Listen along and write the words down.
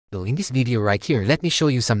So in this video right here, let me show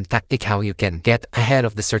you some tactic how you can get ahead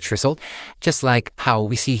of the search result, just like how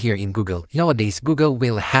we see here in Google. Nowadays, Google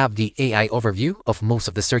will have the AI overview of most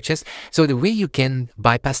of the searches. So the way you can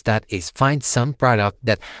bypass that is find some product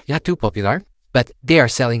that not too popular, but they are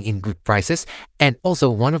selling in good prices. And also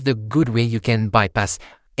one of the good way you can bypass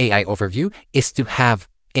AI overview is to have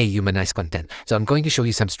a humanized content. So I'm going to show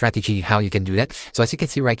you some strategy how you can do that. So as you can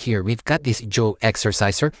see right here, we've got this Joe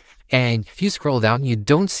Exerciser, and if you scroll down, you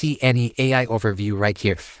don't see any AI overview right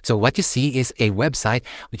here. So what you see is a website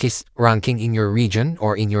which is ranking in your region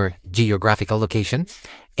or in your geographical location,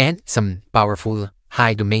 and some powerful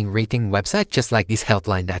high domain rating website just like this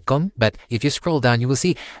healthline.com. But if you scroll down, you will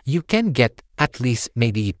see you can get at least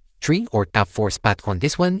maybe 3 or top 4 spot on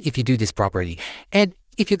this one if you do this properly. And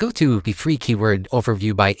if you go to the free keyword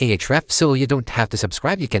overview by Ahref, so you don't have to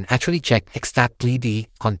subscribe, you can actually check exactly the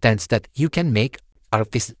contents that you can make out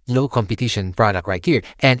of this low competition product right here.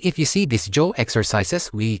 And if you see this Joe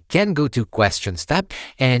exercises, we can go to questions tab.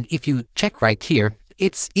 And if you check right here,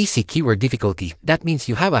 it's easy keyword difficulty. That means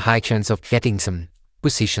you have a high chance of getting some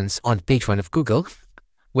positions on page 1 of Google.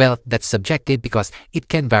 Well, that's subjective because it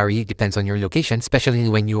can vary, it depends on your location, especially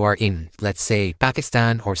when you are in, let's say,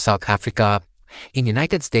 Pakistan or South Africa. In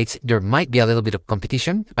United States, there might be a little bit of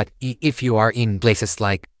competition, but if you are in places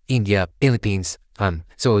like India, Philippines,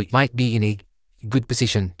 so it might be in a good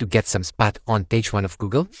position to get some spot on page 1 of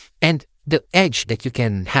Google. And the edge that you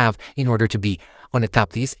can have in order to be on the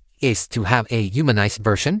top list is to have a humanized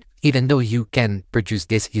version, even though you can produce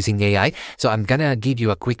this using AI. So I'm gonna give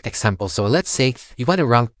you a quick example. So let's say you want to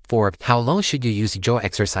rank for how long should you use Joe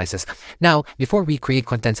exercises. Now, before we create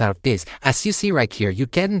contents out of this, as you see right here, you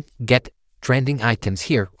can get trending items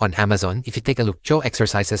here on Amazon. If you take a look, Joe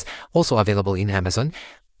exercises also available in Amazon.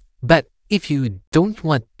 But if you don't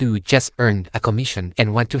want to just earn a commission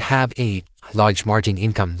and want to have a large margin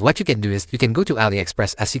income, what you can do is you can go to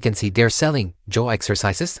AliExpress. As you can see, they're selling Joe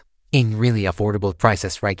exercises in really affordable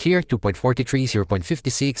prices right here, 2.43,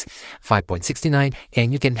 0.56, 5.69,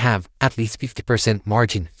 and you can have at least 50%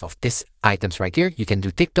 margin of these items right here. You can do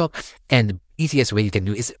TikTok, and the easiest way you can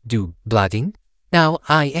do is do blogging. Now,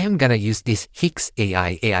 I am gonna use this Hicks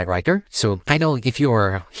AI writer. So I know if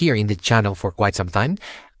you're here in the channel for quite some time,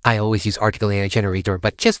 I always use article AI generator,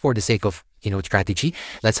 but just for the sake of, strategy,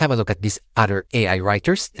 let's have a look at these other AI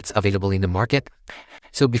writers that's available in the market.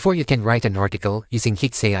 So before you can write an article using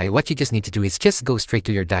Hicks AI, what you just need to do is just go straight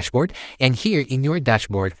to your dashboard. And here in your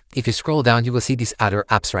dashboard, if you scroll down, you will see these other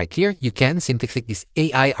apps right here. You can simply click this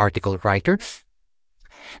AI article writer.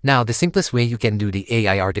 Now, the simplest way you can do the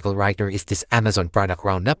AI article writer is this Amazon product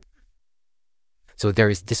roundup. So there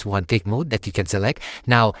is this one-click mode that you can select.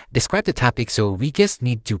 Now, describe the topic. So we just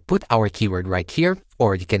need to put our keyword right here,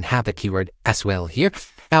 or you can have the keyword as well here.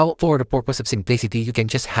 Now, for the purpose of simplicity, you can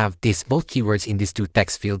just have these both keywords in these 2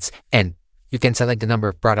 text fields, and you can select the number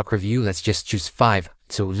of product review. Let's just choose 5.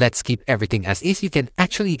 So let's keep everything as is. You can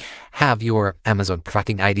actually have your Amazon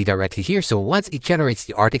tracking ID directly here. So once it generates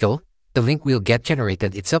the article, the link will get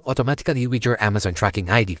generated itself automatically with your Amazon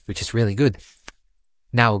tracking ID, which is really good.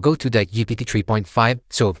 Now go to the GPT 3.5.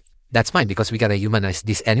 So that's fine because we gotta humanize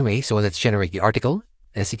this anyway. So let's generate the article.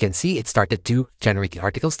 As you can see, it started to generate the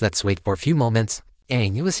articles. Let's wait for a few moments.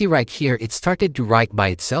 And you will see right here, it started to write by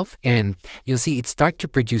itself. And you'll see it start to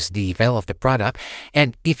produce the file of the product.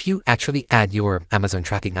 And if you actually add your Amazon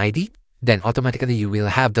tracking ID, then automatically you will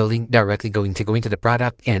have the link directly going to go into the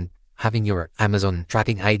product and having your Amazon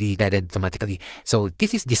tracking ID added automatically. So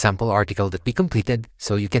this is the sample article that we completed.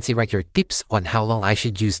 So you can see right here tips on how long I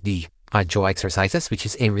should use the Joe exercises, which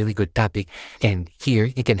is a really good topic. And here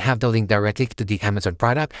you can have the link directly to the Amazon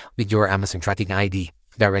product with your Amazon tracking ID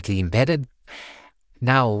directly embedded.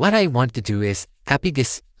 Now, what I want to do is copy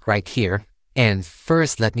this right here. And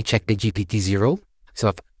first, let me check the GPT-0.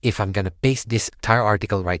 So if I'm going to paste this entire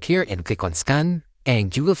article right here and click on scan,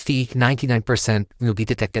 and you will see 99% will be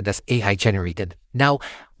detected as AI generated. Now,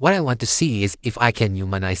 what I want to see is if I can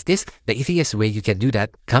humanize this. The easiest way you can do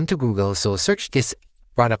that, come to Google. So search this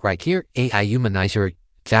product right here,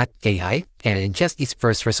 AIHumanizer.ai, and just this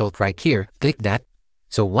first result right here, click that.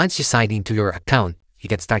 So once you sign into your account, you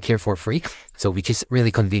can start here for free, so which is really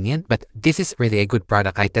convenient, but this is really a good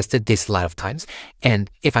product. I tested this a lot of times. And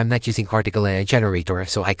if I'm not using article AI generator,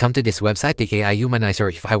 so I come to this website, the AI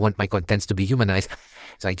Humanizer, if I want my contents to be humanized.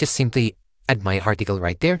 So I just simply add my article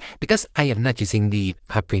right there because I am not using the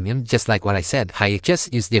premium, just like what I said. I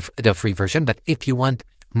just use the free version, but if you want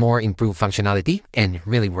more improved functionality and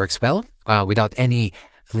really works well without any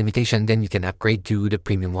limitation, then you can upgrade to the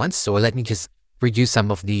premium ones. So let me just reduce some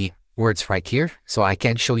of the words right here so I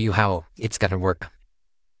can show you how it's gonna work.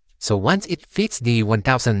 So once it fits the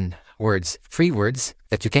 1000 words, free words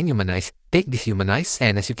that you can humanize, take this humanize,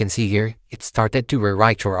 and as you can see here, it started to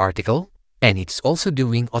rewrite your article, and it's also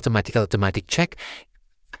doing automatic check.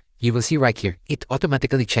 You will see right here, it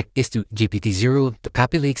automatically checked this to GPT-0, to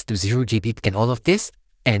copy leaks, to 0GPT, and all of this,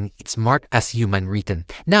 and it's marked as human written.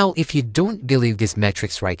 Now, if you don't believe these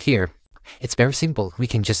metrics right here, it's very simple. We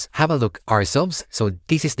can just have a look ourselves. So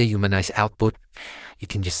this is the humanized output. You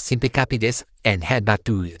can just simply copy this and head back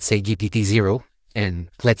to, say, GPT-0, and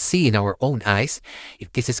let's see in our own eyes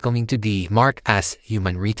if this is going to be marked as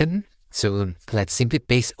human written. So let's simply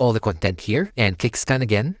paste all the content here and click scan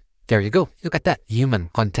again. There you go. Look at that. Human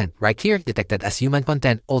content right here, detected as human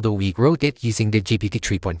content, although we wrote it using the GPT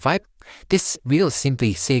 3.5. This will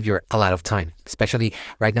simply save you a lot of time, especially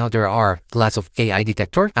right now there are lots of AI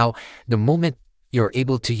detector. Now, the moment you're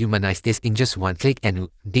able to humanize this in just one click and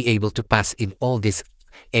be able to pass in all this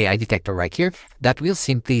AI detector right here, that will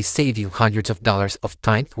simply save you hundreds of dollars of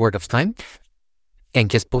time, worth of time, and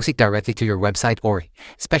just post it directly to your website, or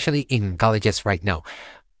especially in colleges right now.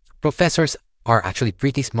 Professors are actually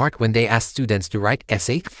pretty smart. When they ask students to write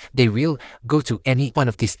essay, they will go to any one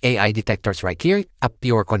of these AI detectors right here, up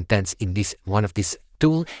your contents in this one of this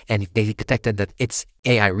tool, and if they detected that it's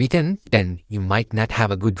AI written, then you might not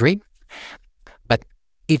have a good grade. But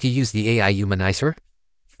if you use the AI humanizer,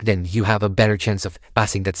 then you have a better chance of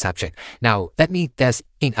passing that subject. Now, let me test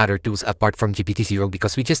in other tools apart from GPT-0,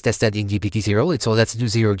 because we just tested in GPT-0, so let's do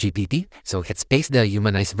 0GPT. So let's paste the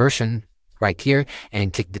humanized version right here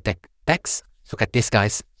and click detect text. Look at this,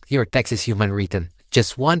 guys. Your text is human written.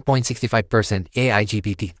 Just 1.65% AI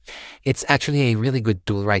GPT. It's actually a really good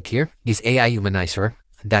tool right here. This AI humanizer,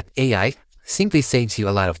 that AI simply saves you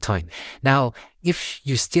a lot of time. Now, if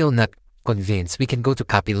you're still not convinced, we can go to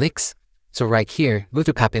copy leaks. So right here, go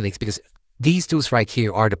to copy leaks, because these tools right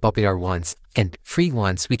here are the popular ones and free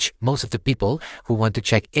ones, which most of the people who want to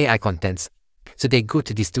check AI contents, so they go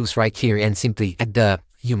to these tools right here and simply add the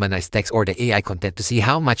humanized text or the AI content to see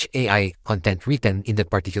how much AI content written in that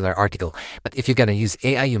particular article. But if you're gonna use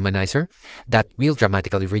AI humanizer, that will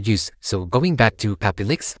dramatically reduce. So going back to copy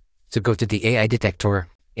leaks, so go to the AI detector,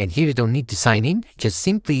 and here you don't need to sign in, just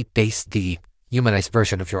simply paste the humanized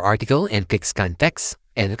version of your article and click scan text,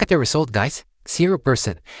 and look at the result, guys,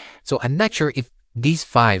 0%. So I'm not sure if these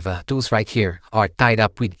 5 tools right here are tied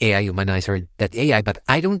up with AI humanizer.ai, but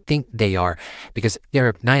I don't think they are, because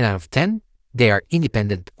they're 9 out of 10. They are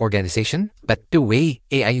independent organization, but the way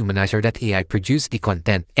AI Humanizer.ai produce the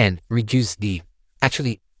content and reduce the,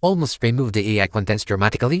 actually almost remove the AI contents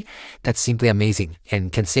dramatically, that's simply amazing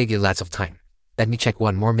and can save you lots of time. Let me check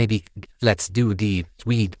one more. Maybe let's do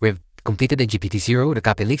we've completed the GPT-0, the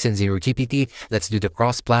copy leaks, and 0GPT. Let's do the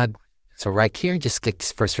cross-plug. So right here, just click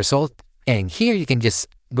this first result. And here you can just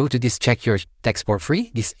go to this check your text for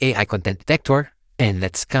free, this AI content detector, and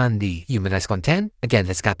let's scan the humanized content. Again,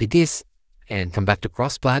 let's copy this and come back to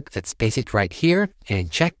cross-plug. Let's paste it right here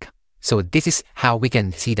and check. So this is how we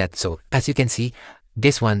can see that. So as you can see,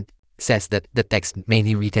 this one says that the text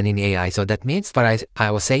mainly written in AI. So that means, what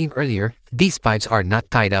I was saying earlier, these pipes are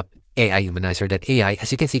not tied up AI Humanizer.ai.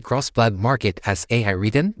 As you can see, cross-plug mark it as AI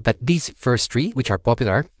written, but these first 3, which are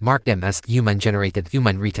popular, mark them as human-generated,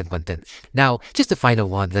 human-written content. Now, just the final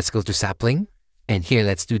one, let's go to sapling, and here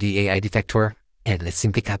let's do the AI detector, and let's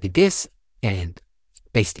simply copy this and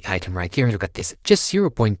paste the item right here. Look at this, just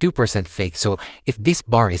 0.2% fake. So if this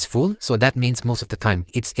bar is full, so that means most of the time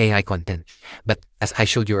it's AI content. But as I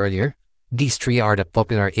showed you earlier, these 3 are the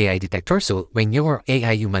popular AI detectors. So when your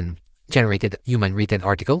AI human-generated human-written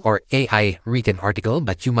article or AI written article,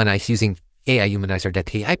 but humanized using AI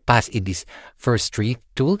Humanizer.ai pass in this first 3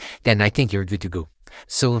 tool, then I think you're good to go.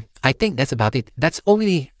 So I think that's about it. That's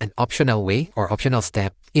only an optional way or optional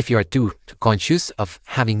step if you are too conscious of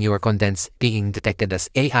having your contents being detected as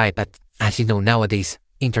AI. But as you know, nowadays,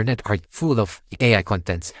 internet are full of AI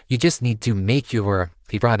contents. You just need to make your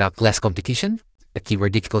product less competition. The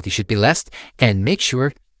keyword difficulty should be less, and make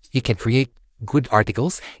sure you can create good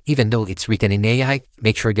articles, even though it's written in AI.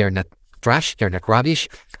 Make sure they're not trash, they're not rubbish.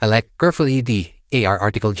 Elect carefully the AR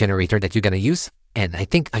article generator that you're gonna use, and I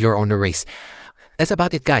think you're on the race. That's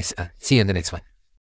about it, guys. See you in the next one.